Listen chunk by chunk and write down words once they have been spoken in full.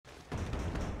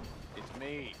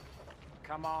me.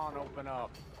 Come on, open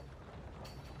up.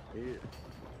 Here.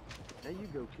 Now you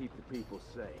go keep the people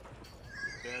safe.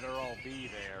 You better all be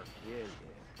there. Yeah.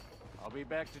 I'll be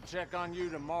back to check on you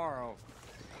tomorrow.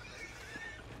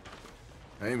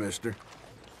 Hey, mister.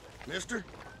 Mister?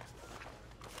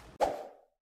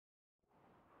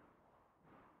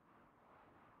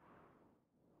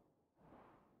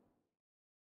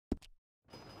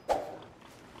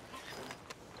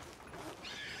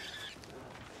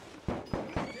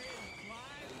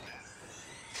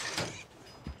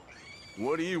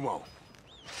 What do you want?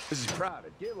 This is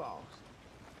private. Get lost.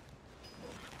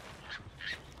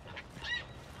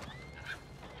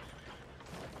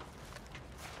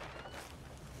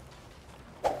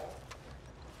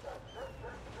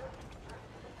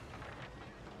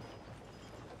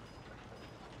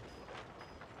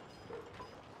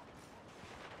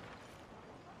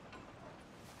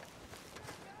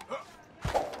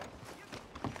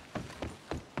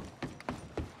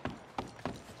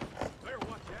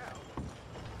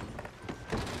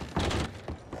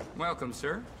 Welcome,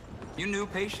 sir. You new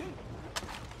patient?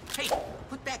 Hey,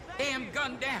 put that damn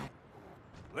gun down!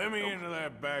 Let me into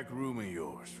that back room of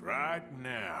yours, right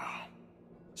now.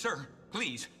 Sir,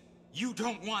 please. You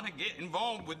don't want to get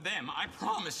involved with them, I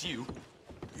promise you.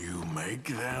 You make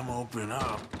them open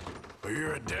up, or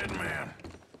you're a dead man.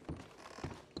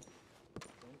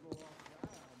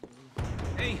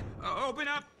 Hey, open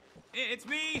up! It's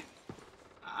me!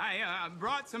 I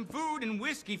brought some food and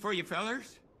whiskey for you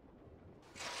fellers.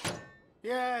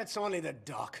 Yeah, it's only the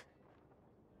doc.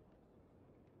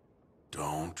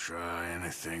 Don't try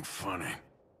anything funny.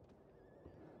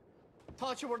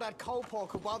 Thought you were that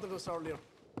cowpoke who bothered us earlier.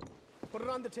 Put it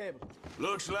on the table.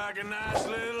 Looks like a nice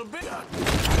little bit.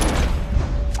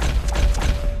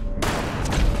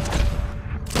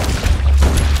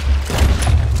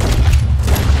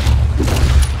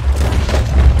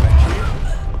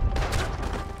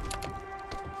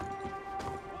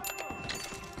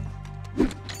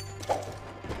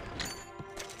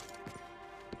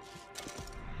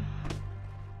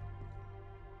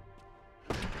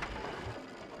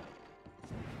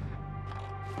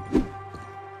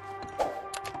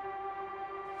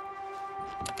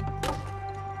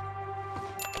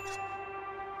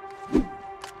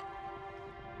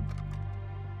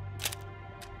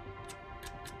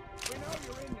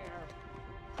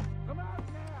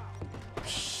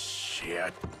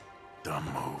 Shit. Dumb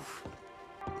move.